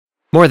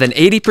More than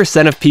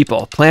 80% of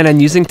people plan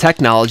on using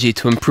technology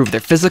to improve their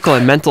physical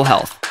and mental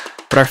health,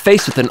 but are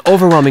faced with an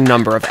overwhelming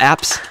number of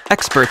apps,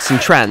 experts,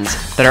 and trends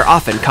that are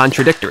often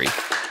contradictory.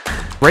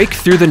 Break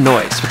through the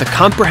noise with a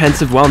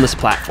comprehensive wellness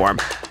platform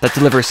that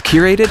delivers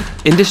curated,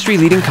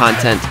 industry-leading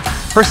content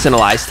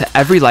personalized to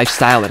every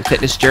lifestyle and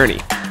fitness journey.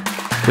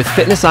 With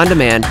Fitness on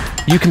Demand,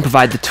 you can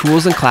provide the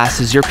tools and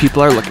classes your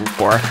people are looking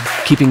for,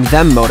 keeping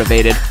them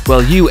motivated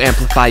while you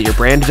amplify your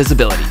brand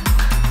visibility,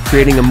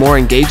 creating a more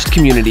engaged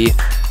community,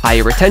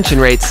 higher retention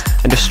rates,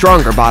 and a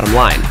stronger bottom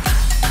line.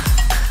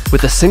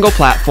 With a single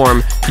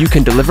platform, you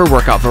can deliver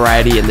workout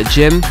variety in the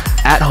gym,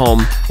 at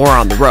home, or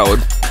on the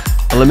road,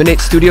 eliminate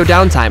studio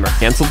downtime or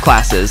canceled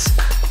classes,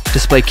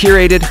 display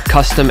curated,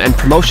 custom, and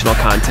promotional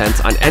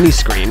content on any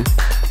screen,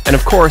 and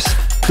of course,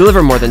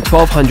 deliver more than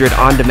 1,200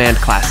 on-demand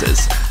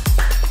classes.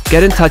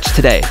 Get in touch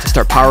today to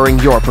start powering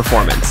your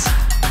performance.